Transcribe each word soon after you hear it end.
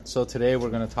So today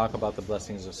we're going to talk about the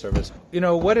blessings of service.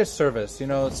 What is service?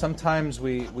 Sometimes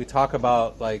we talk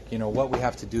about what we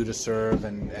have to do to serve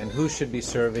and who should be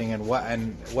serving and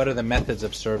what are the methods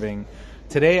of serving.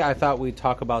 Today I thought we'd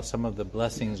talk about some of the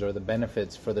blessings or the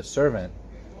benefits for the servant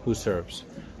who serves.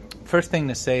 First thing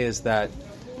to say is that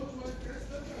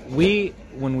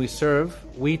when we serve,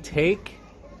 we take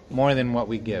more than what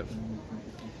we give.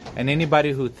 And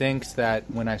anybody who thinks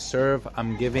that when I serve,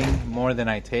 I'm giving more than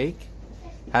I take,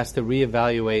 has to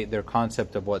reevaluate their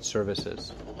concept of what service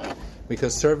is.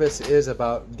 Because service is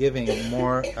about giving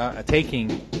more,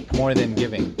 taking more than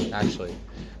giving, actually.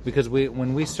 Because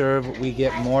when we serve, we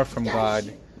get more from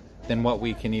God than what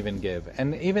we can even give.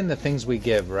 And even the things we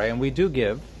give, right? And we do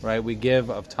give, right? We give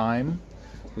of time,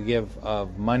 we give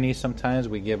of money sometimes,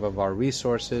 we give of our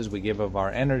resources, we give of our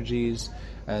energies,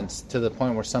 and to the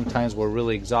point where sometimes we're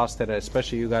really exhausted,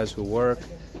 especially you guys who work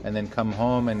and then come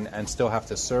home and still have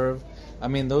to serve. I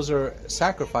mean, those are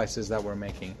sacrifices that we're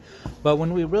making. But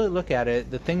when we really look at it,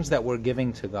 the things that we're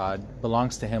giving to God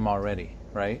belongs to Him already,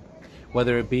 right?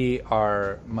 Whether it be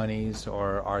our monies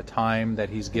or our time that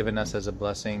He's given us as a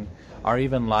blessing, our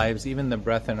even lives, even the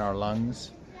breath in our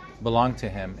lungs belong to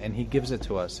Him, and He gives it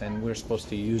to us, and we're supposed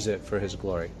to use it for His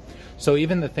glory. So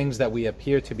even the things that we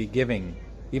appear to be giving,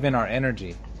 even our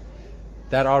energy,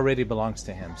 that already belongs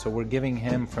to Him. So we're giving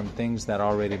Him from things that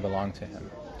already belong to Him.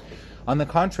 On the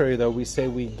contrary, though, we say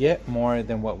we get more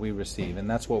than what we receive, and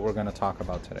that's what we're going to talk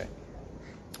about today.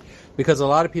 Because a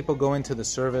lot of people go into the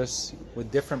service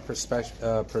with different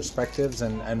perspectives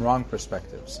and wrong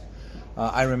perspectives.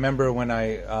 I remember when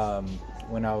I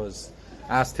was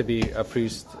asked to be a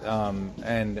priest,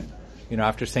 and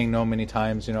after saying no many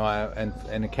times,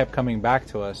 and it kept coming back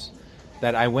to us,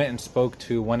 that I went and spoke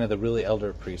to one of the really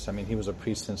elder priests. I mean, he was a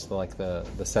priest since the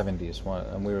 70s,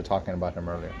 and we were talking about him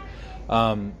earlier.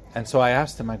 And so I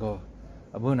asked him, I go,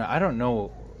 Abuna, I don't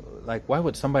know, why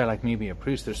would somebody like me be a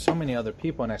priest? There's so many other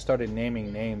people. And I started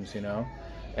naming names,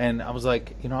 and I was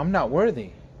like, I'm not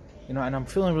worthy, and I'm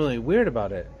feeling really weird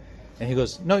about it. And he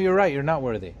goes, no, you're right, you're not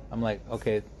worthy. I'm like,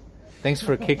 okay, thanks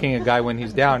for kicking a guy when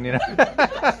he's down,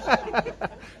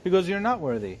 He goes, you're not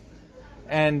worthy.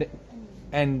 And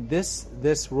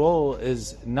this role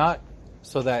is not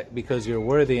so that because you're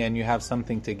worthy and you have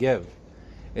something to give.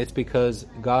 It's because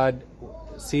God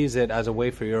sees it as a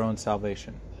way for your own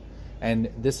salvation.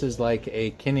 And this is like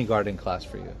a kindergarten class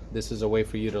for you. This is a way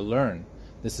for you to learn.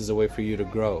 This is a way for you to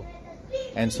grow.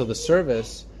 And so the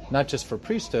service, not just for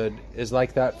priesthood, is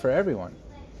like that for everyone.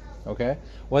 Okay?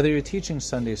 Whether you're teaching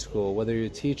Sunday school, whether you're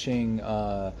teaching,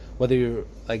 whether you're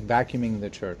vacuuming the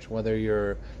church, whether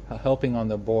you're helping on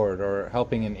the board or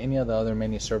helping in any of the other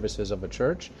many services of a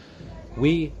church,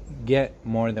 we get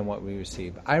more than what we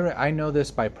receive. I know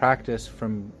this by practice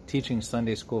from teaching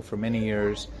Sunday school for many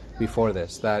years before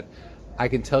this, that I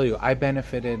can tell you I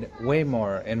benefited way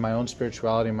more in my own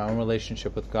spirituality, my own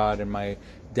relationship with God, and my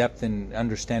depth in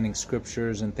understanding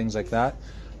scriptures and things like that,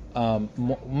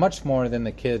 much more than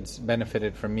the kids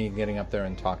benefited from me getting up there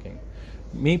and talking.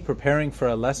 Me preparing for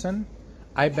a lesson,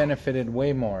 I benefited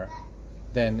way more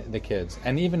than the kids.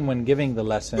 And even when giving the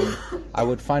lesson, I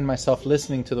would find myself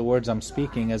listening to the words I'm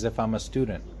speaking as if I'm a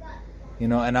student,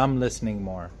 and I'm listening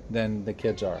more than the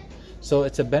kids are. So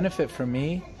it's a benefit for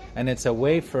me, and it's a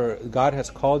way for God has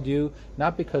called you,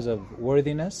 not because of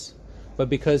worthiness, but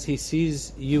because He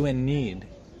sees you in need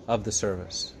of the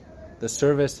service. The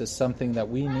service is something that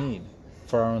we need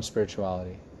for our own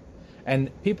spirituality.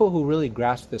 And people who really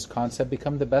grasp this concept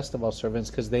become the best of all servants,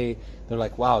 because they're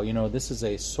like, wow, this is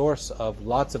a source of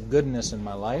lots of goodness in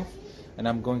my life, and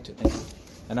I'm going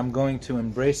to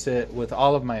embrace it with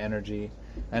all of my energy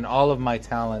and all of my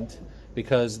talent,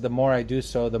 because the more I do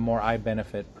so, the more I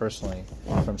benefit personally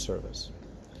from service.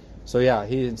 So yeah,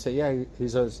 he didn't say, yeah, he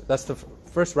says, that's the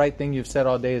first right thing you've said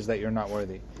all day is that you're not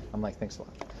worthy. I'm like, thanks a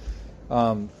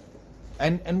lot.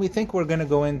 And we think we're going to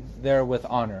go in there with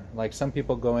honor. Like some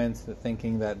people go into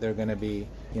thinking that they're going to be,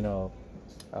 they're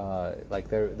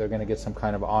going to get some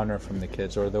kind of honor from the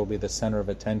kids, or they'll be the center of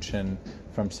attention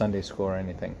from Sunday school or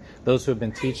anything. Those who have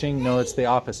been teaching know it's the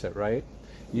opposite, right?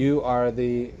 You are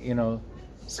the,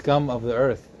 scum of the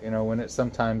earth, when it's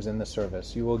sometimes in the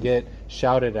service. You will get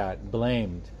shouted at,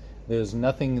 blamed. There's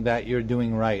nothing that you're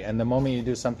doing right. And the moment you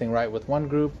do something right with one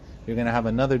group, you're going to have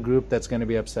another group that's going to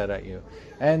be upset at you.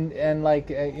 And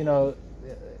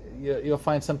you'll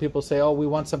find some people say, oh, we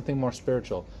want something more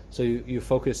spiritual. So you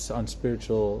focus on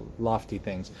spiritual, lofty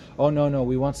things. Oh, no,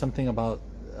 we want something about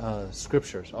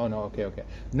scriptures. Oh, no, okay.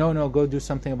 No, go do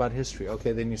something about history.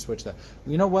 Okay, then you switch that.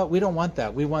 You know what? We don't want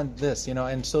that. We want this,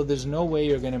 And so there's no way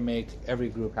you're going to make every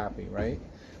group happy, right?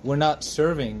 We're not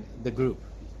serving the group.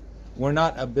 We're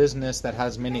not a business that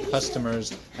has many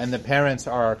customers and the parents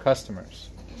are our customers.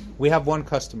 We have one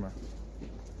customer.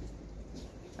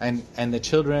 And the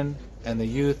children and the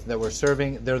youth that we're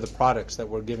serving, they're the products that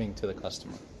we're giving to the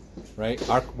customer. Right?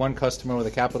 Our one customer with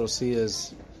a capital C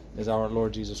is our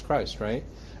Lord Jesus Christ, right?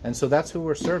 And so that's who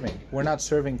we're serving. We're not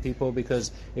serving people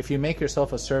because if you make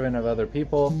yourself a servant of other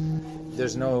people,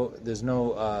 there's no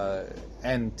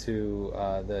end to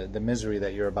the misery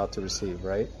that you're about to receive,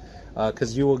 right?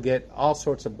 Because you will get all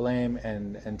sorts of blame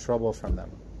and trouble from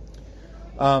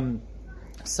them.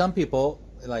 Some people,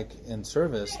 like in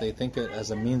service, they think it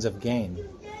as a means of gain.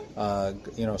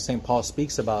 St. Paul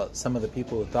speaks about some of the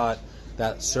people who thought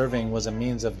that serving was a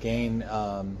means of gain,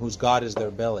 whose God is their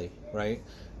belly, right?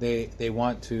 They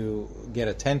want to get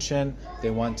attention.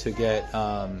 They want to get.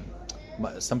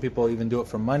 Some people even do it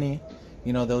for money.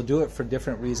 They'll do it for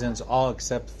different reasons, all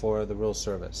except for the real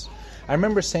service. I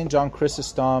remember St. John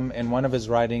Chrysostom in one of his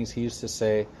writings. He used to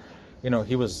say,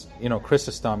 he was,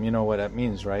 Chrysostom. You know what that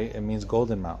means, right? It means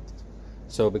golden mouthed.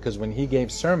 So because when he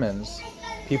gave sermons,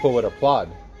 people would applaud.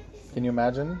 Can you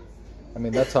imagine? I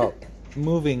mean, that's how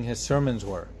moving his sermons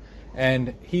were.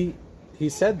 And he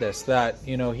said this, that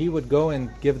he would go and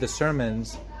give the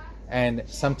sermons and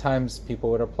sometimes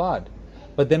people would applaud,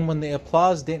 but then when the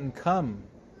applause didn't come,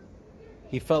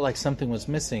 he felt like something was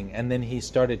missing, and then he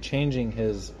started changing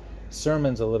his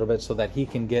sermons a little bit so that he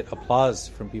can get applause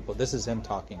from people. This is him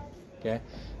talking, okay?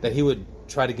 That he would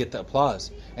try to get the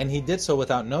applause, and he did so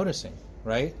without noticing,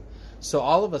 right? So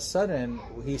all of a sudden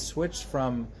he switched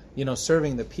from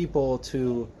serving the people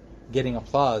to getting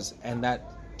applause, and that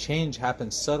change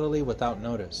happens subtly without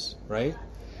notice, right?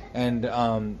 And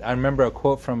I remember a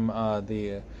quote from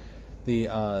the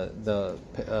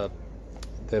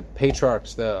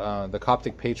patriarchs, the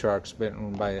Coptic patriarchs,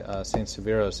 written by Saint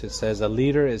Severus. It says, "A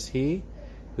leader is he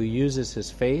who uses his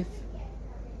faith,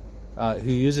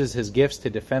 who uses his gifts to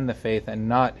defend the faith, and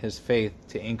not his faith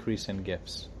to increase in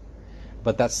gifts."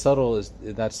 But that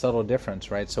subtle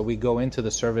difference, right? So we go into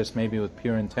the service maybe with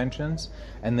pure intentions,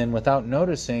 and then without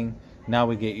noticing, now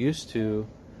we get used to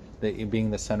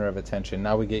being the center of attention.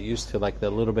 Now we get used to like the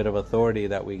little bit of authority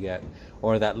that we get,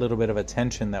 or that little bit of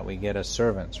attention that we get as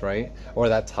servants, right? Or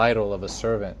that title of a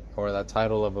servant, or that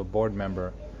title of a board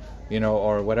member,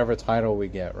 or whatever title we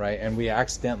get, right? And we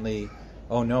accidentally,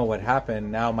 oh no, what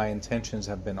happened? Now my intentions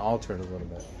have been altered a little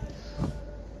bit.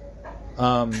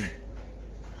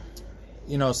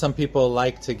 Some people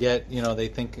like to get, they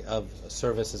think of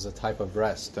service as a type of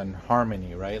rest and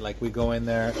harmony, right? Like we go in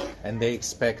there and they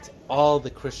expect all the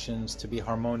Christians to be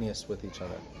harmonious with each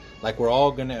other. Like we're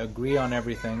all going to agree on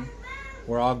everything.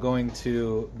 We're all going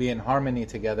to be in harmony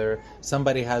together.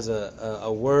 Somebody has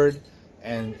a word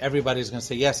and everybody's going to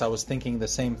say, yes, I was thinking the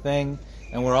same thing.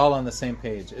 And we're all on the same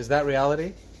page. Is that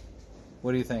reality?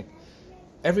 What do you think?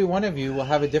 Every one of you will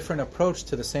have a different approach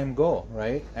to the same goal,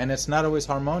 right? And it's not always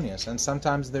harmonious. And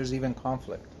sometimes there's even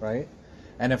conflict, right?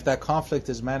 And if that conflict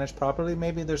is managed properly,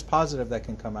 maybe there's positive that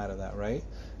can come out of that, right?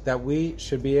 That we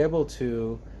should be able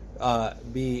to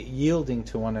be yielding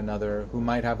to one another who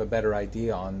might have a better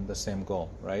idea on the same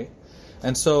goal, right?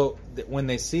 And so when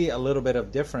they see a little bit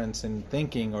of difference in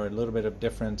thinking or a little bit of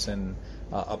difference in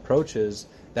approaches,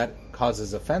 that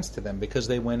causes offense to them because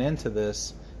they went into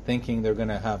this thinking they're going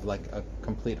to have like a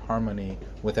complete harmony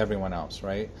with everyone else,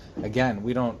 right? Again,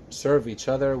 we don't serve each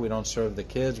other, we don't serve the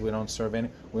kids, we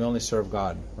only serve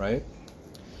God, right?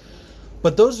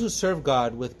 But those who serve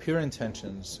God with pure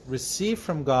intentions receive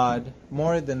from God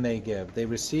more than they give. They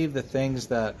receive the things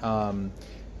that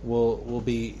will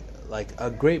be like a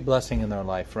great blessing in their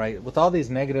life, right? With all these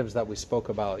negatives that we spoke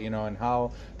about, and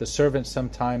how the servant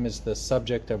sometimes is the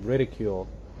subject of ridicule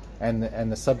and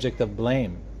the subject of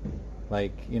blame.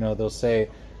 Like, they'll say,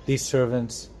 these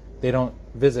servants, they don't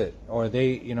visit, or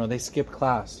they skip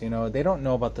class. They don't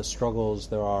know about the struggles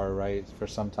there are, right, for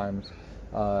sometimes,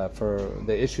 for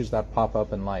the issues that pop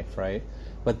up in life, right?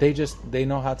 But they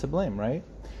know how to blame, right?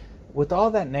 With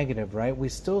all that negative, right, we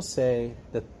still say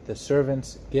that the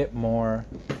servants get more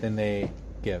than they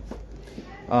give.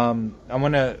 I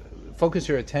want to focus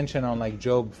your attention on like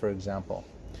Job, for example.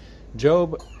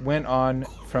 Job went on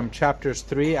from chapters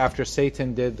 3 after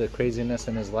Satan did the craziness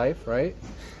in his life, right?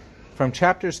 From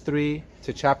chapters 3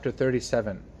 to chapter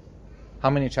 37. How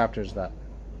many chapters is that?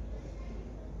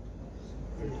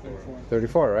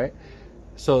 34, right?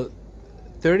 So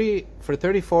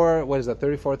 34, what is that?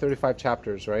 34, 35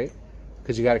 chapters, right?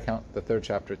 Because you got to count the third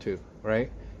chapter too, right?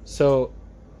 So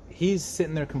he's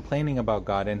sitting there complaining about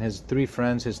God, and his three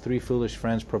foolish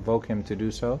friends provoke him to do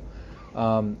so.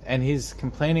 And he's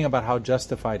complaining about how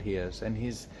justified he is, and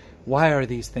he's Why are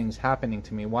these things happening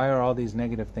to me? Why are all these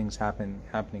negative things happening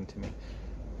to me?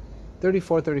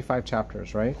 34, 35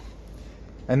 chapters, right?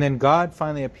 And then God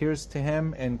finally appears to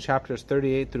him in chapters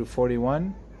 38 through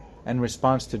 41 and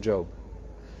responds to Job.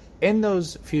 In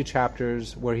those few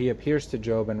chapters where he appears to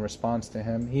Job and responds to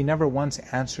him, he never once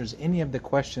answers any of the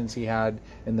questions he had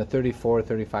in the 34,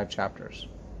 35 chapters.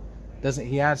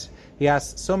 He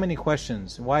asks so many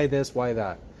questions. Why this? Why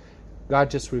that?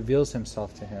 God just reveals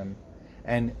himself to him.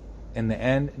 And in the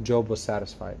end, Job was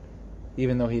satisfied,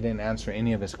 even though he didn't answer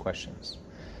any of his questions.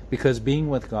 Because being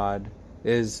with God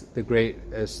is the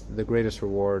greatest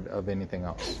reward of anything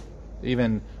else,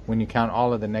 even when you count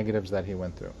all of the negatives that he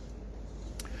went through.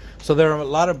 So there are a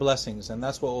lot of blessings, and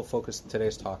that's what we'll focus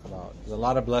today's talk about. There's a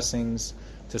lot of blessings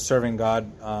to serving God.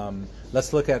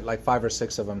 Let's look at like 5 or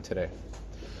 6 of them today.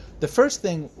 The first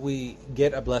thing we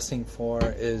get a blessing for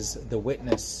is the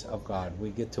witness of God.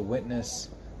 We get to witness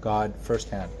God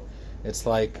firsthand. It's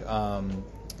like,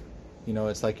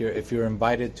 it's like if you're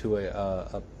invited to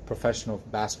a professional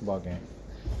basketball game,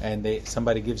 and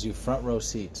somebody gives you front row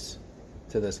seats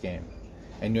to this game,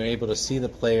 and you're able to see the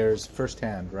players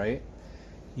firsthand, right?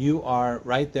 You are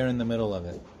right there in the middle of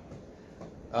it.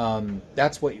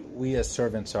 That's what we as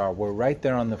servants are. We're right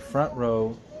there on the front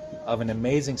row of an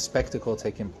amazing spectacle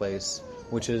taking place,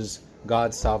 which is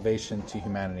God's salvation to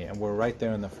humanity, and we're right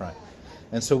there in the front.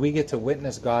 And so we get to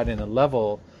witness God on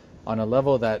a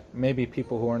level that maybe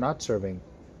people who are not serving,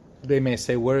 they may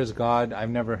say, where is God? I've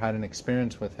never had an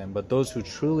experience with him. But those who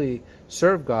truly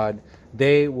serve God,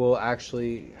 they will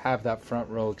actually have that front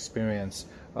row experience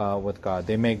with God.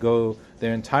 They may go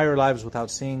their entire lives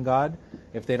without seeing God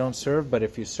if they don't serve, but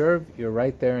if you serve, you're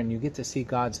right there and you get to see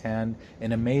God's hand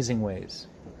in amazing ways.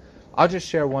 I'll just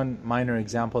share one minor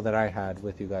example that I had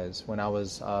with you guys when I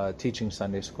was teaching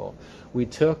Sunday school. We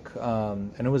took,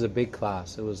 and it was a big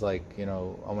class. It was like, I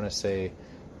want to say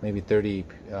maybe 30,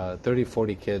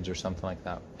 40 kids or something like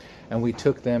that. And we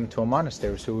took them to a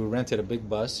monastery. So we rented a big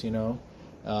bus,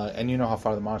 and you know how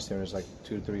far the monastery is, like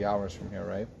 2 to 3 hours from here,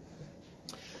 right?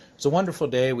 It's a wonderful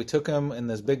day. We took them in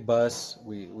this big bus.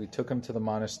 We took them to the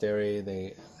monastery.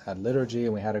 They had liturgy,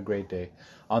 and we had a great day.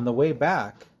 On the way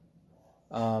back,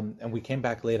 and we came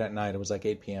back late at night. It was like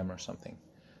 8 p.m. or something.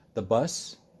 The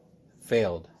bus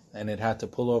failed, and it had to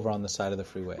pull over on the side of the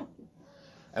freeway.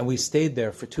 And we stayed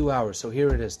there for 2 hours. So here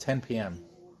it is, 10 p.m.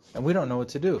 And we don't know what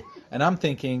to do. And I'm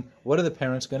thinking, what are the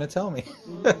parents going to tell me?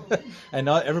 And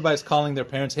now everybody's calling their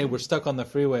parents, hey, we're stuck on the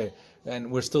freeway,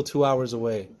 and we're still 2 hours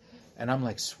away. And I'm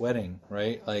like sweating,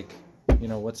 right? Like,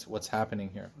 what's happening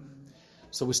here?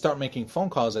 So we start making phone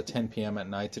calls at 10 p.m. at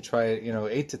night to try,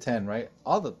 8 to 10, right?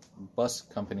 All the bus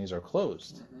companies are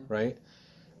closed, right?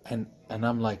 And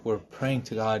I'm like, we're praying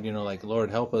to God, like,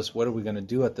 Lord, help us. What are we going to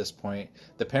do at this point?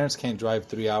 The parents can't drive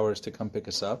 3 hours to come pick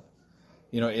us up.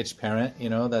 Each parent,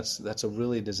 that's a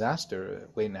really disaster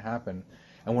waiting to happen.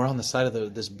 And we're on the side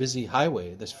of this busy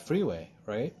highway, this freeway,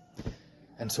 right?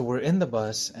 And so we're in the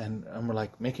bus and we're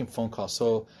like making phone calls.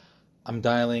 So I'm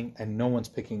dialing and no one's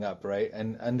picking up, right?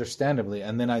 And understandably,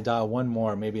 and then I dial one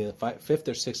more, maybe the 5th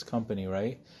or 6th company,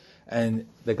 right? And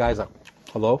the guy's like,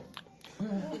 hello?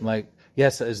 I'm like,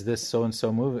 yes, is this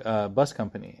so-and-so bus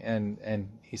company? And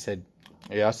he said,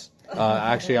 yes.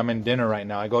 Actually, I'm in dinner right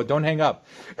now. I go, don't hang up.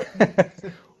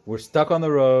 We're stuck on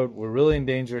the road. We're really in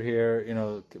danger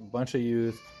here. A bunch of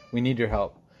youth. We need your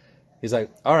help. He's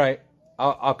like, all right,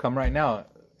 I'll come right now.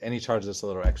 And he charges us a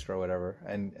little extra or whatever.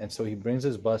 And so he brings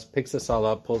his bus, picks us all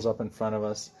up, pulls up in front of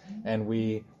us, and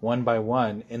we, one by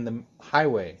one, in the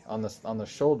highway, on the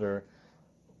shoulder,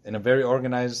 in a very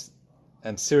organized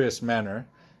and serious manner,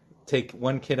 take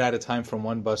one kid at a time from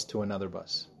one bus to another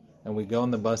bus. And we go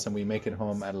on the bus and we make it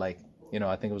home at I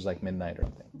think it was like midnight or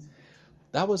something.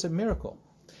 That was a miracle.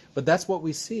 But that's what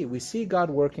we see. We see God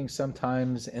working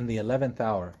sometimes in the 11th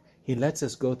hour. He lets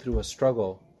us go through a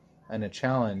struggle and a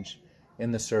challenge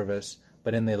in the service,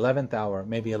 but in the 11th hour,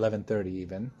 maybe 11:30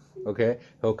 even, okay,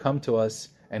 he'll come to us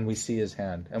and we see his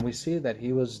hand. And we see that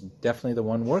he was definitely the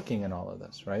one working in all of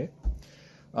this, right?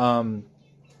 So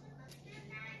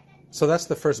that's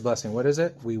the first blessing. What is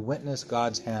it? We witness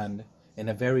God's hand in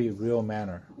a very real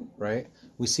manner, right?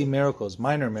 We see miracles,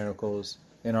 minor miracles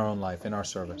in our own life, in our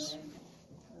service.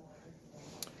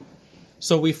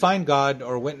 So we find God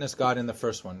or witness God in the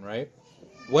first one, right?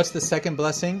 What's the second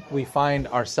blessing? We find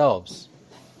ourselves.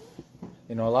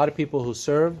 A lot of people who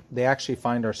serve, they actually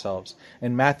find ourselves.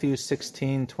 In Matthew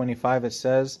 16:25 it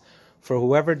says, for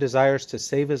whoever desires to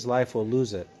save his life will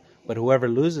lose it, but whoever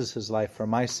loses his life for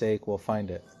my sake will find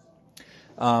it.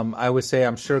 I would say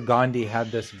I'm sure Gandhi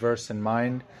had this verse in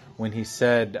mind when he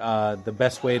said the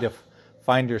best way to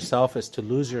find yourself is to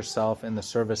lose yourself in the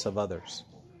service of others.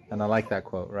 And I like that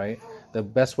quote, right? The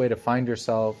best way to find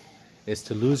yourself is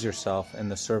to lose yourself in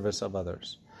the service of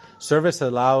others. Service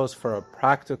allows for a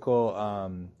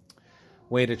practical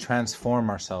way to transform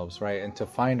ourselves, right? And to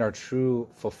find our true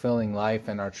fulfilling life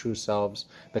and our true selves,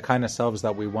 the kind of selves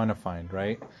that we want to find,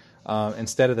 right?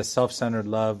 Instead of the self-centered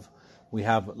love, we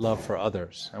have love for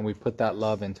others, and we put that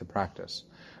love into practice.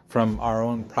 From our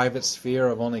own private sphere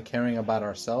of only caring about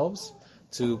ourselves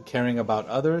to caring about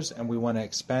others, and we want to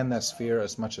expand that sphere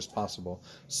as much as possible.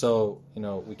 So,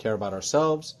 we care about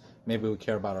ourselves, maybe we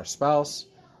care about our spouse,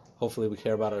 hopefully we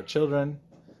care about our children,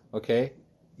 okay?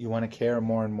 You want to care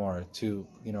more and more to,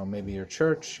 maybe your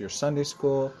church, your Sunday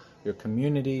school, your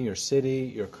community, your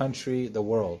city, your country, the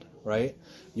world, right?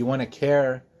 You want to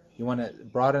care, you want to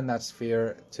broaden that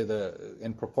sphere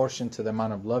in proportion to the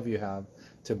amount of love you have,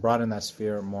 to broaden that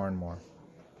sphere more and more.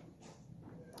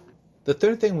 The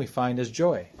third thing we find is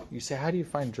joy. You say, how do you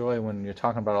find joy when you're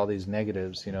talking about all these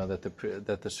negatives,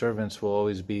 that the servants will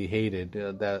always be hated,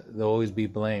 that they'll always be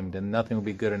blamed, and nothing will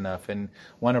be good enough. And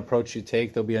one approach you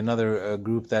take, there'll be another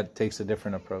group that takes a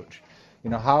different approach.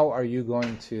 How are you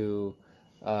going to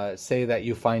say that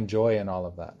you find joy in all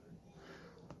of that?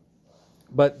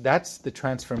 But that's the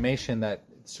transformation that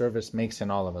service makes in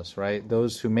all of us, right?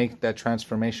 Those who make that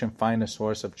transformation find a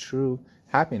source of true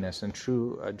happiness and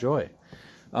true joy.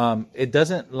 It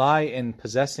doesn't lie in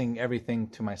possessing everything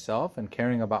to myself and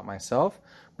caring about myself,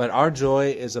 but our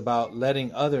joy is about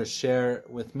letting others share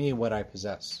with me what I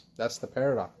possess. That's the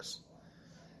paradox.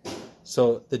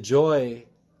 So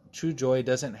true joy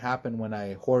doesn't happen when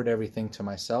I hoard everything to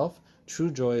myself.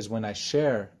 True joy is when I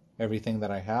share everything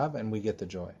that I have and we get the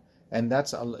joy. And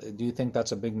do you think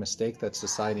that's a big mistake that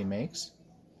society makes?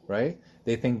 Right?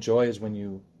 They think joy is when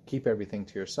you keep everything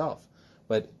to yourself.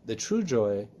 But the true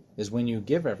joy is when you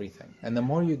give everything. And the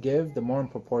more you give, the more in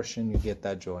proportion you get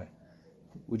that joy.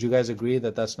 Would you guys agree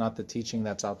that that's not the teaching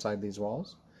that's outside these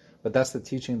walls? But that's the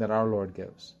teaching that our Lord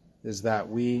gives, is that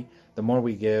the more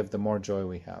we give, the more joy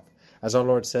we have. As our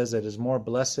Lord says, it is more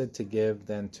blessed to give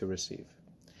than to receive.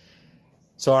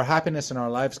 So our happiness in our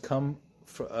lives come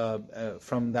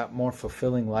from that more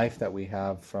fulfilling life that we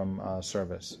have from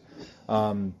service.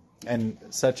 And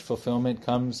such fulfillment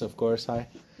comes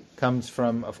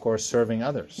from, of course, serving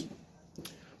others.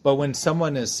 But when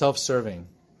someone is self-serving,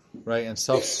 right, and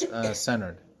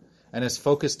self-centered, and is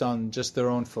focused on just their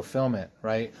own fulfillment,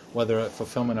 right, whether a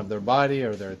fulfillment of their body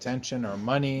or their attention or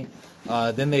money,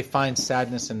 then they find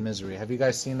sadness and misery. Have you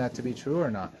guys seen that to be true or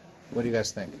not? What do you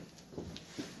guys think?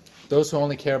 Those who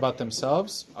only care about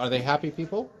themselves, are they happy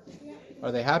people?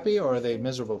 Are they happy or are they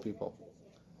miserable people?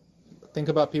 Think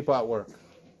about people at work.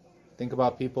 Think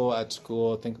about people at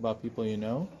school. Think about people you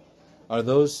know. Are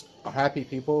those happy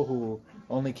people who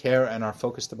only care and are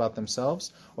focused about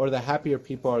themselves? Or the happier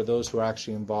people are those who are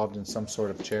actually involved in some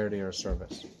sort of charity or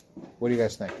service? What do you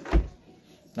guys think?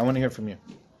 I want to hear from you.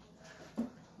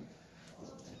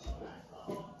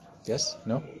 Yes?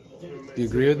 No? Do you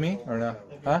agree with me or no?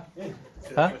 Huh?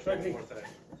 Huh?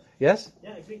 Yes?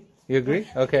 Yeah, I agree. You agree?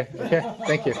 Okay.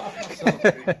 Thank you.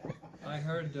 I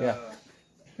heard,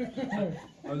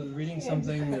 I was reading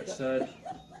something that said,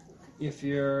 if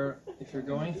you're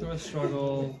going through a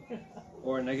struggle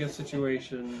or a negative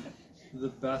situation, the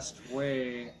best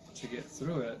way to get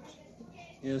through it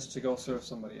is to go serve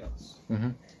somebody else.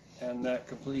 Mm-hmm. And that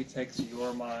completely takes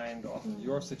your mind off of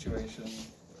your situation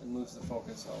and moves the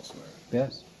focus elsewhere.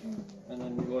 Yes. And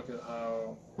then you look at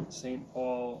how St.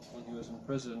 Paul, when he was in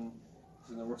prison,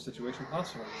 was in the worst situation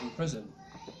possible. He was in prison.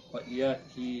 But yet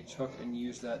he took and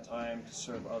used that time to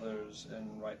serve others and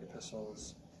write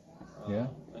epistles.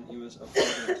 And he was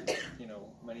afforded,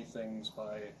 many things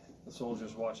by the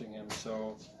soldiers watching him.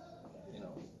 So,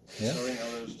 serving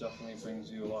others definitely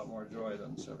brings you a lot more joy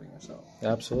than serving yourself.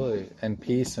 Absolutely. And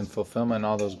peace and fulfillment and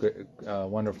all those great,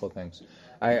 wonderful things.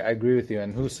 I agree with you.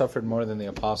 And who suffered more than the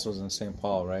apostles and St.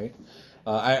 Paul, right?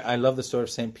 I love the story of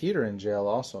St. Peter in jail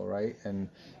also, right? And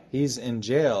he's in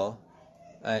jail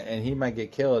and he might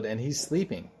get killed and he's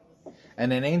sleeping.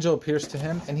 And an angel appears to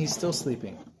him and he's still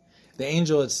sleeping. The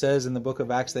angel, it says in the book of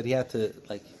Acts that he had to,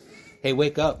 hey,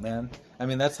 wake up, man. I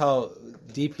mean, that's how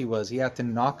deep he was. He had to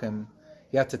knock him.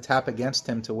 He had to tap against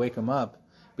him to wake him up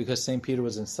because St. Peter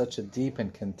was in such a deep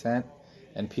and content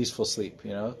and peaceful sleep,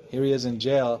 Here he is in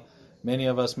jail. Many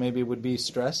of us maybe would be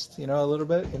stressed, a little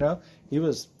bit, He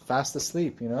was fast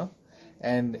asleep,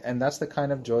 And that's the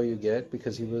kind of joy you get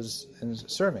because he was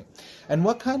serving. And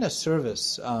what kind of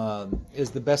service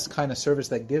is the best kind of service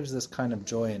that gives this kind of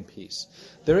joy and peace?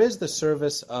 There is the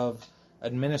service of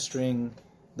administering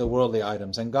the worldly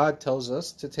items. And God tells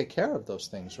us to take care of those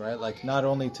things, right? Like not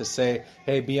only to say,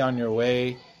 hey, be on your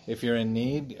way if you're in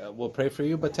need, we'll pray for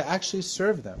you, but to actually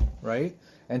serve them, right?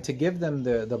 And to give them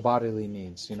the bodily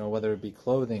needs, whether it be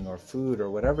clothing or food or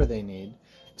whatever they need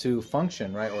to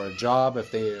function, right? Or a job,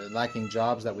 if they're lacking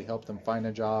jobs, that we help them find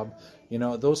a job,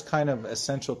 those kind of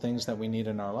essential things that we need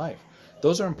in our life.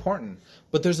 Those are important.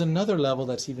 But there's another level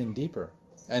that's even deeper.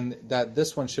 And that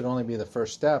this one should only be the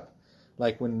first step.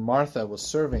 Like when Martha was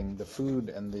serving the food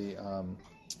and the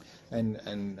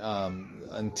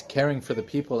and caring for the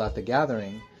people at the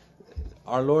gathering,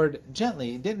 our Lord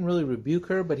gently didn't really rebuke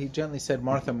her, but he gently said,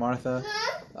 Martha, Martha,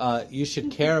 you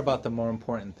should care about the more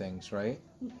important things, right?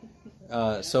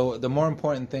 So the more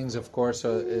important things, of course,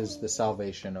 is the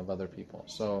salvation of other people.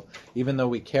 So even though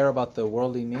we care about the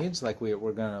worldly needs, like we're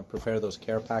going to prepare those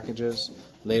care packages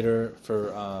later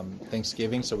for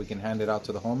Thanksgiving so we can hand it out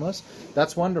to the homeless,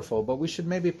 that's wonderful. But we should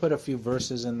maybe put a few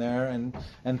verses in there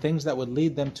and things that would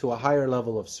lead them to a higher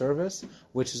level of service,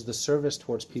 which is the service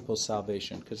towards people's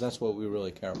salvation, because that's what we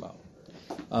really care about.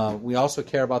 We also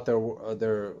care about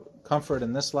their comfort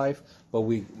in this life, but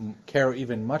we care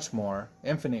even much more,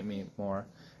 infinitely more,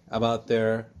 about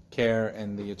their care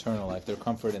in the eternal life, their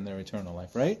comfort in their eternal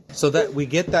life, right? So that we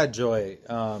get that joy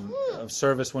of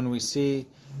service when we see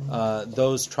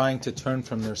those trying to turn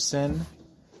from their sin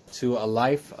to a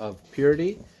life of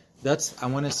purity. I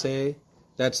want to say,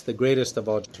 that's the greatest of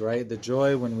all, right? The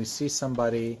joy when we see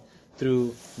somebody,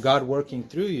 through God working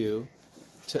through you,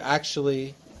 to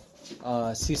actually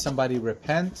see somebody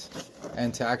repent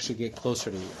and to actually get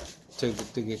closer to you,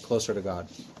 to get closer to God.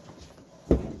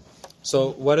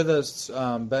 So what are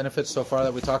the benefits so far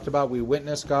that we talked about? We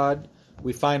witness God,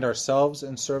 we find ourselves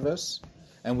in service,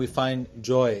 and we find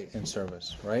joy in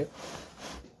service, right?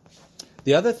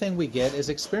 The other thing we get is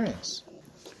experience.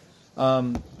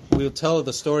 We'll tell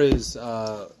the stories,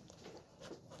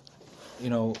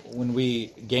 when we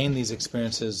gain these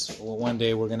experiences, one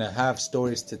day we're going to have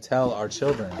stories to tell our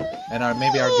children and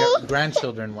maybe our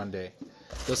grandchildren one day.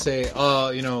 They'll say,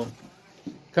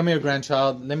 come here,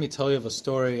 grandchild, let me tell you of a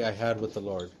story I had with the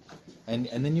Lord. And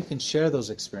then you can share those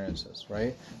experiences,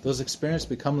 right? Those experiences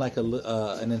become like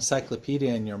an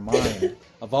encyclopedia in your mind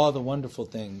of all the wonderful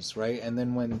things, right? And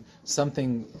then when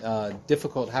something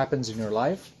difficult happens in your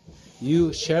life,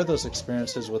 you share those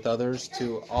experiences with others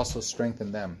to also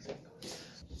strengthen them.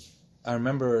 I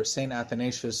remember St.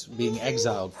 Athanasius being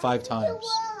exiled 5 times,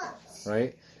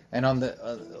 right? And on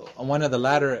one of the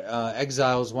latter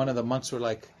exiles, one of the monks were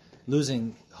like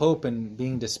losing hope and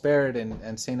being despaired,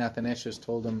 and St. Athanasius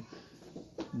told him,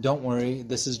 don't worry,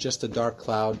 this is just a dark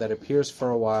cloud that appears for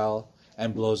a while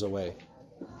and blows away.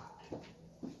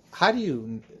 How do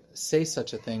you say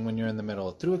such a thing when you're in the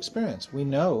middle? Through experience. We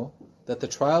know that the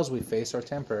trials we face are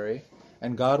temporary,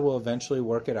 and God will eventually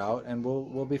work it out, and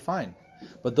we'll be fine.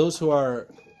 But those who are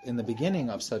in the beginning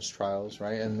of such trials,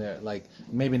 right, and they're like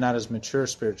maybe not as mature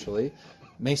spiritually,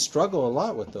 may struggle a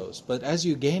lot with those. But as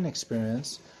you gain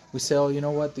experience, we say, oh, you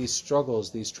know what, these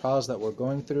struggles, these trials that we're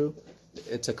going through,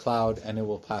 it's a cloud and it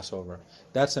will pass over.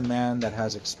 That's a man that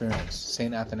has experience.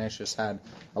 St. Athanasius had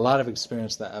a lot of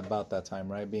experience about that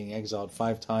time, right? Being exiled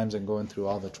 5 times and going through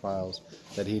all the trials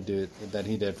that he did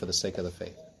for the sake of the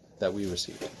faith that we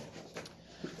received.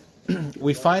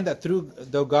 We find that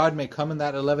though God may come in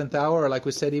that 11th hour, or like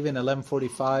we said, even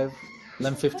 11:45,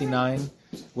 11:59,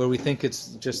 where we think it's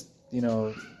just,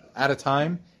 at a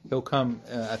time, he'll come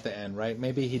at the end, right?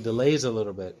 Maybe he delays a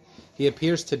little bit. He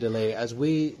appears to delay. As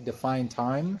we define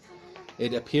time,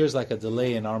 it appears like a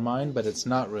delay in our mind, but it's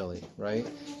not really, right?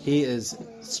 He is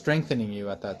strengthening you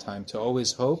at that time to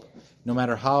always hope, no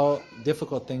matter how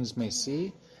difficult things may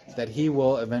seem, that he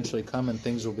will eventually come and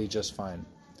things will be just fine.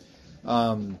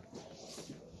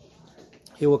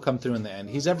 He will come through in the end.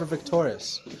 He's ever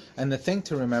victorious. And the thing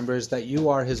to remember is that you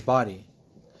are his body.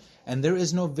 And there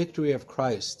is no victory of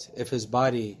Christ if his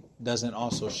body doesn't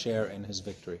also share in his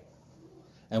victory.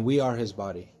 And we are his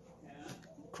body.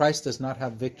 Christ does not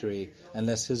have victory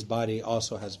unless his body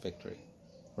also has victory.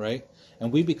 Right?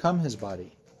 And we become his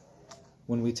body.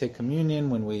 When we take communion,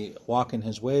 when we walk in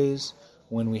his ways,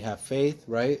 when we have faith,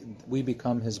 right? We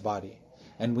become his body.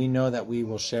 And we know that we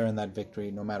will share in that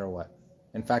victory no matter what.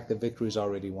 In fact, the victory is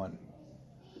already won.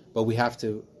 But we have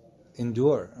to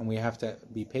endure and we have to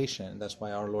be patient. That's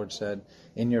why our Lord said,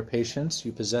 in your patience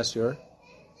you possess your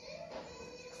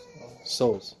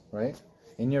souls, right?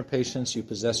 In your patience you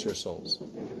possess your souls.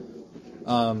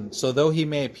 So though he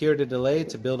may appear to delay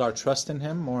to build our trust in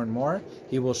him more and more,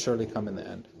 he will surely come in the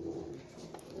end.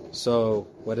 So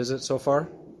what is it so far?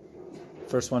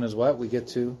 First one is what? We get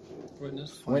to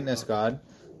witness God.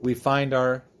 We find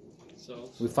our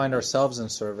We find ourselves in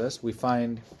service. We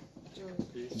find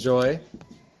joy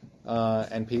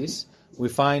and peace. We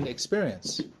find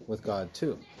experience with God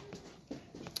too.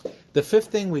 The fifth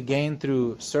thing we gain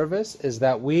through service is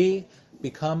that we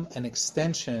become an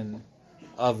extension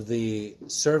of the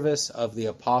service of the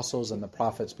apostles and the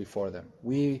prophets before them.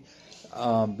 We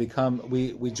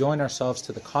join ourselves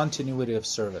to the continuity of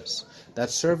service. That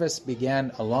service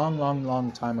began a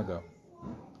long time ago.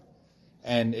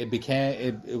 And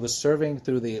it was serving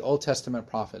through the Old Testament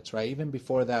prophets, right? Even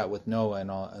before that with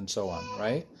Noah and so on,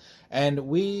 right? And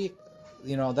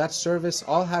that service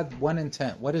all had one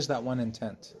intent. What is that one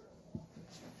intent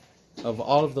of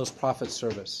all of those prophets'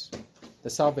 service?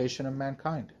 The salvation of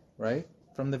mankind, right?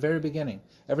 From the very beginning.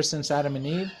 Ever since Adam and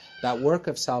Eve, that work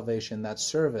of salvation, that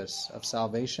service of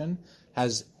salvation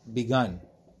has begun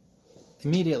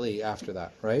immediately after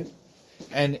that, right?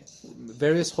 And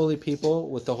various holy people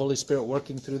with the Holy Spirit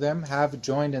working through them have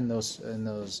joined in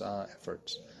those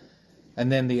efforts.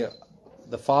 And then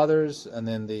the fathers, and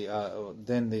then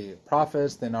the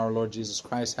prophets, then our Lord Jesus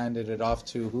Christ handed it off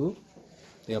to who?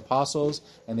 The apostles,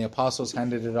 and the apostles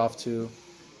handed it off to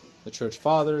the church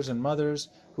fathers and mothers,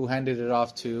 who handed it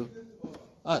off to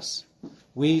us.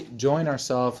 We join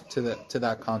ourselves to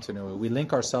that continuity. We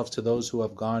link ourselves to those who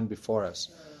have gone before us.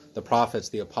 The prophets,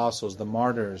 the apostles, the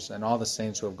martyrs, and all the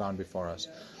saints who have gone before us.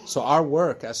 So our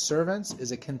work as servants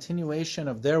is a continuation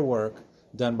of their work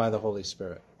done by the Holy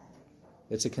Spirit.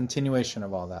 It's a continuation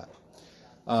of all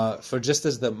that. For just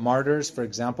as the martyrs, for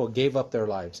example, gave up their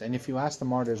lives. And if you ask the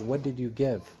martyrs, what did you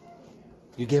give?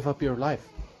 You gave up your life.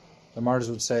 The martyrs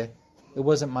would say, it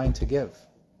wasn't mine to give.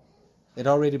 It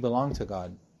already belonged to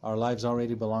God. Our lives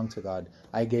already belong to God.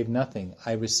 I gave nothing.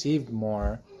 I received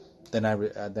more than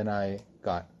I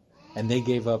got. And they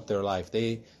gave up their life.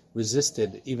 They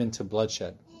resisted even to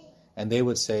bloodshed. And they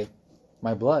would say,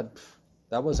 my blood,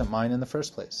 that wasn't mine in the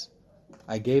first place.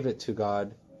 I gave it to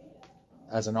God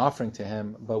as an offering to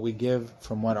Him, but we give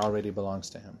from what already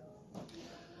belongs to Him.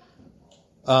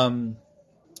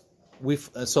 We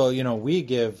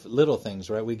give little things,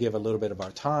 right? We give a little bit of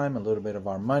our time, a little bit of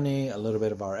our money, a little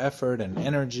bit of our effort and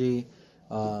energy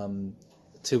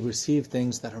to receive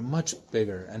things that are much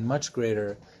bigger and much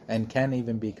greater and can't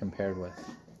even be compared with.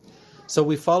 So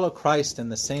we follow Christ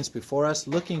and the saints before us,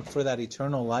 looking for that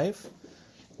eternal life,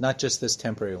 not just this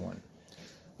temporary one.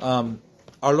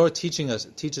 Our Lord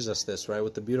teaches us this, right,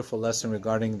 with the beautiful lesson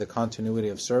regarding the continuity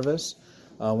of service,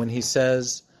 when He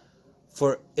says,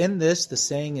 for in this the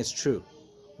saying is true,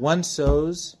 one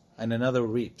sows and another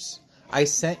reaps. I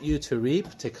sent you to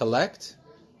reap, to collect,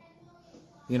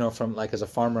 from like as a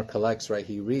farmer collects, right,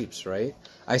 he reaps, right?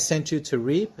 I sent you to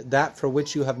reap that for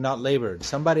which you have not labored.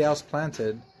 Somebody else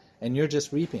planted and you're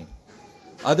just reaping.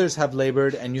 Others have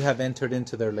labored and you have entered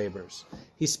into their labors.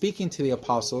 He's speaking to the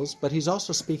apostles, but He's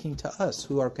also speaking to us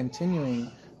who are continuing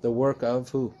the work of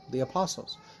who? The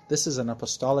apostles. This is an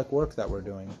apostolic work that we're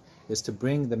doing, is to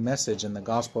bring the message and the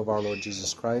gospel of our Lord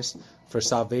Jesus Christ for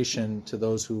salvation to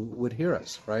those who would hear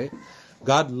us, right?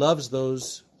 God loves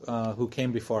those who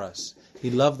came before us. He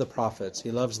loved the prophets.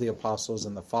 He loves the apostles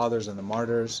and the fathers and the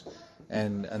martyrs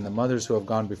and the mothers who have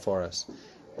gone before us.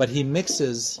 But He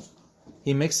mixes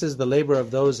the labor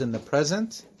of those in the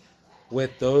present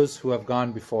with those who have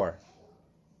gone before.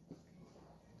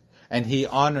 And He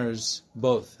honors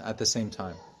both at the same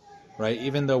time, right?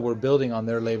 Even though we're building on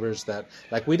their labors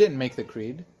like we didn't make the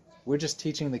creed. We're just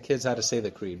teaching the kids how to say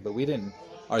the creed, but we didn't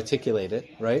articulate it,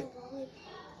 right?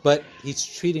 But He's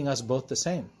treating us both the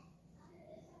same.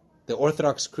 The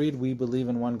Orthodox Creed, we believe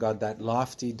in one God, that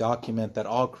lofty document that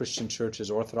all Christian churches,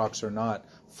 Orthodox or not,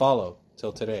 follow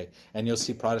till today. And you'll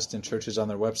see Protestant churches on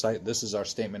their website, this is our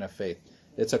statement of faith.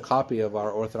 It's a copy of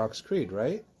our Orthodox Creed,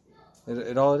 right?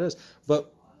 It all it is.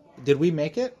 But did we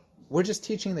make it? We're just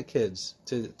teaching the kids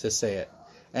to say it.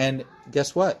 And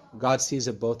guess what? God sees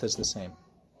it both as the same.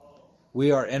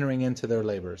 We are entering into their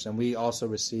labors, and we also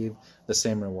receive the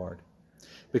same reward.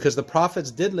 Because the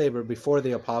prophets did labor before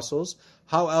the apostles.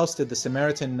 How else did the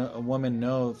Samaritan woman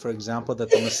know, for example, that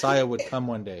the Messiah would come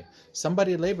one day?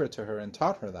 Somebody labored to her and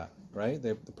taught her that, right?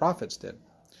 The prophets did.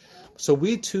 So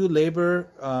we too labor,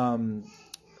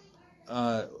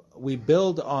 we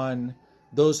build on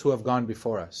those who have gone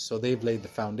before us. So they've laid the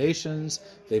foundations,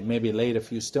 they've maybe laid a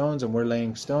few stones, and we're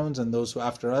laying stones, and those who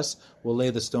after us will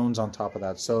lay the stones on top of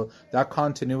that. So that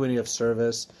continuity of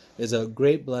service is a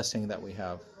great blessing that we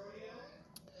have.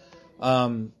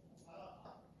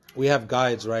 We have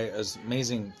guides, right, as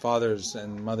amazing fathers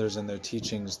and mothers in their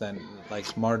teachings, then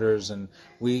like martyrs, and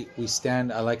we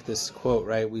stand, I like this quote,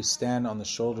 right, we stand on the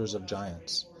shoulders of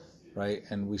giants, right,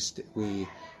 and we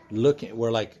looking.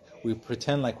 We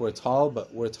pretend like we're tall,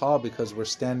 but we're tall because we're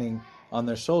standing on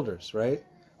their shoulders, right?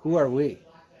 Who are we?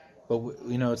 But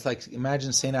it's like,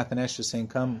 imagine Saint Athanasius saying,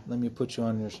 "Come, let me put you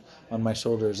on my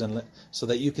shoulders, so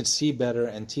that you could see better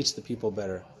and teach the people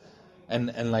better."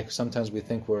 And like sometimes we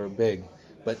think we're big,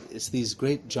 but it's these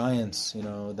great giants,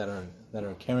 that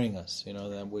are carrying us,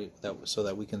 so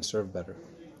that we can serve better.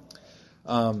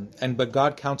 But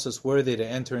God counts us worthy to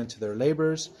enter into their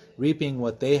labors, reaping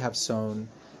what they have sown,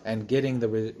 and getting the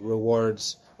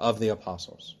rewards of the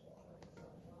apostles.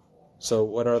 So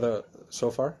what are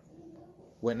so far?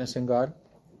 Witnessing God.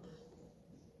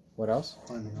 What else?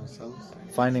 Finding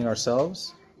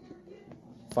ourselves.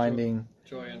 Finding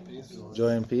joy and peace. Joy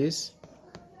and peace.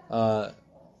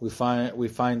 We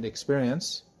find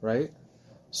experience, right?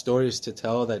 Stories to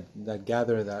tell that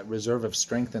gather that reserve of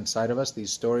strength inside of us.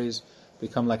 These stories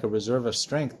become like a reserve of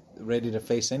strength, ready to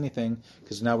face anything,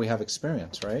 because now we have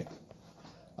experience, right?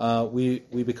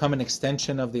 We become an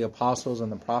extension of the apostles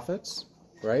and the prophets,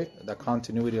 right? The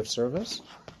continuity of service.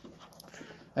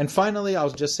 And finally, I'll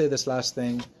just say this last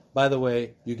thing. By the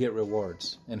way, you get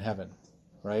rewards in heaven,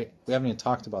 right? We haven't even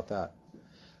talked about that.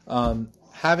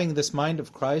 Having this mind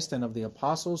of Christ and of the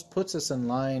apostles puts us in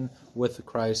line with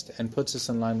Christ and puts us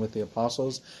in line with the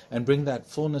apostles, and bring that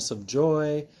fullness of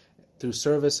joy through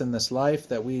service in this life,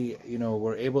 that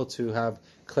we're able to have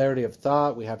clarity of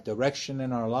thought, we have direction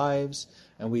in our lives,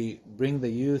 and we bring the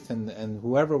youth and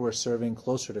whoever we're serving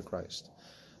closer to Christ.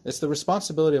 It's the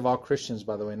responsibility of all Christians,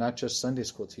 by the way, not just Sunday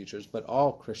school teachers, but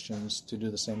all Christians to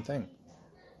do the same thing.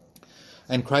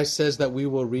 And Christ says that we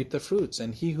will reap the fruits,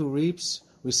 and he who reaps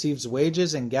receives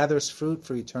wages and gathers fruit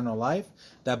for eternal life,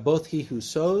 that both he who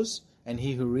sows and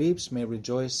he who reaps may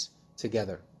rejoice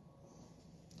together.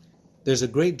 There's a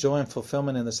great joy and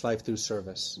fulfillment in this life through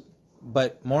service.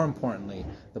 But more importantly,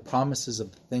 the promises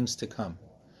of things to come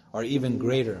are even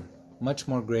greater, much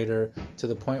more greater, to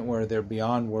the point where they're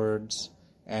beyond words,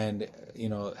 and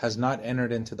has not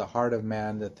entered into the heart of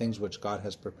man the things which God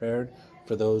has prepared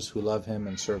for those who love him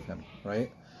and serve him,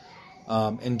 right?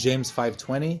 In James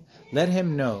 5:20, let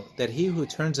him know that he who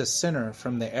turns a sinner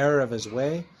from the error of his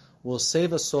way will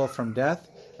save a soul from death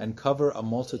and cover a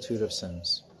multitude of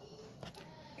sins.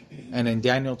 And in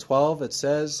Daniel 12 it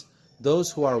says,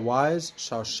 those who are wise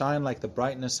shall shine like the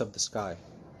brightness of the sky,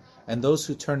 and those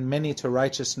who turn many to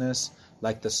righteousness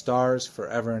like the stars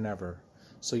forever and ever.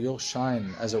 So you'll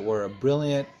shine, as it were, a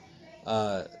brilliant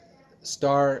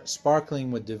star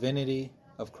sparkling with divinity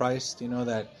of Christ,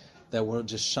 that will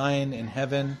just shine in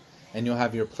heaven, and you'll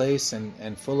have your place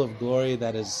and full of glory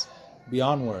that is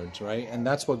beyond words, right? And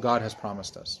that's what God has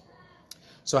promised us.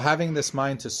 So having this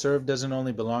mind to serve doesn't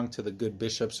only belong to the good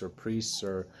bishops or priests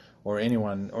or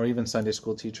anyone, or even Sunday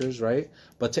school teachers, right?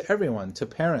 But to everyone, to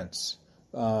parents,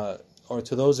 or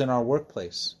to those in our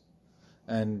workplace,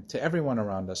 and to everyone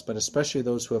around us, but especially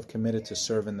those who have committed to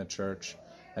serve in the church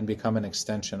and become an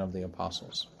extension of the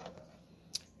apostles.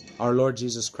 Our Lord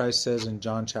Jesus Christ says in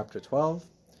John chapter 12,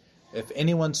 if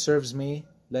anyone serves me,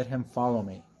 let him follow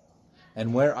me.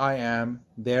 And where I am,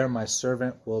 there my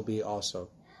servant will be also.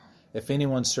 If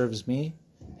anyone serves me,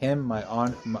 him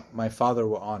my Father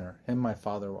will honor. Him my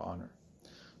Father will honor.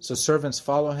 So servants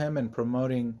follow him in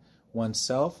promoting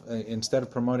oneself, instead of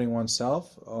promoting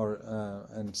oneself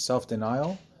and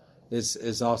self-denial,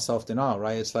 is all self-denial,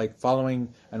 right? It's like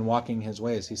following and walking his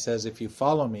ways. He says, if you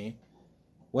follow me,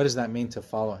 what does that mean to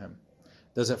follow him?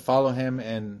 Does it follow him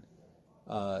in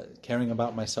caring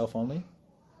about myself only?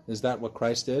 Is that what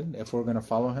Christ did, if we're going to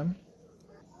follow him?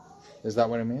 Is that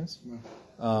what it means?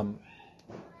 No.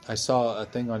 I saw a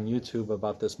thing on YouTube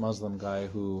about this Muslim guy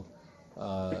who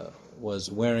was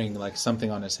wearing like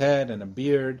something on his head and a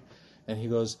beard, and he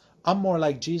goes, I'm more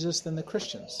like Jesus than the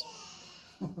Christians.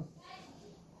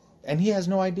 And he has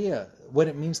no idea what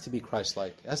it means to be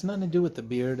Christ-like. It has nothing to do with the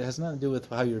beard. It has nothing to do with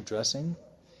how you're dressing.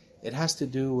 It has to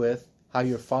do with how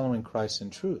you're following Christ in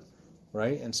truth,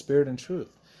 right? In spirit and truth.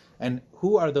 And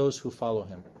who are those who follow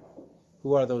him?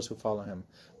 Who are those who follow him?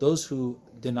 Those who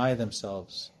deny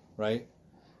themselves, right?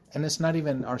 And it's not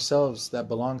even ourselves that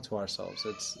belong to ourselves.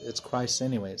 It's Christ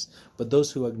anyways. But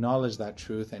those who acknowledge that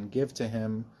truth and give to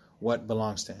him what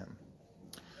belongs to him.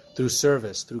 Through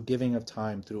service, through giving of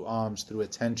time, through alms, through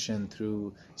attention,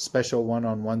 through special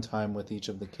one-on-one time with each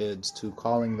of the kids, to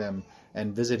calling them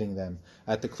and visiting them.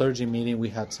 At the clergy meeting, we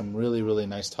had some really, really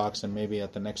nice talks, and maybe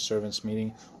at the next servants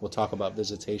meeting, we'll talk about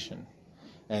visitation.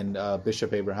 And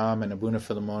Bishop Abraham and Abuna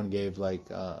Philemon gave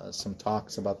some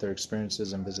talks about their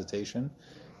experiences in visitation.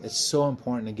 It's so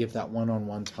important to give that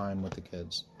one-on-one time with the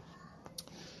kids.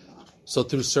 So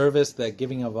through service, that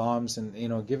giving of alms and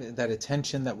giving that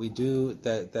attention that we do,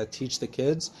 that teach the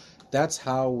kids, that's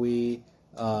how we,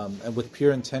 and with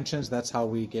pure intentions, that's how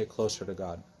we get closer to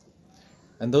God.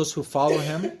 And those who follow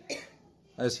him,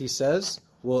 as he says,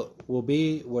 will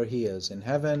be where he is, in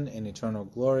heaven, in eternal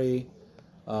glory,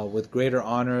 with greater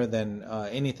honor than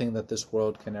anything that this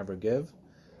world can ever give.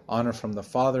 Honor from the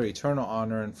Father, eternal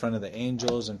honor in front of the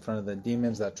angels, in front of the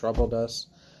demons that troubled us,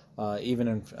 even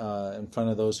in front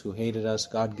of those who hated us.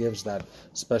 God gives that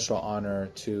special honor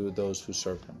to those who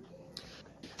serve him.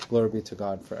 Glory be to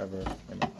God forever. Amen.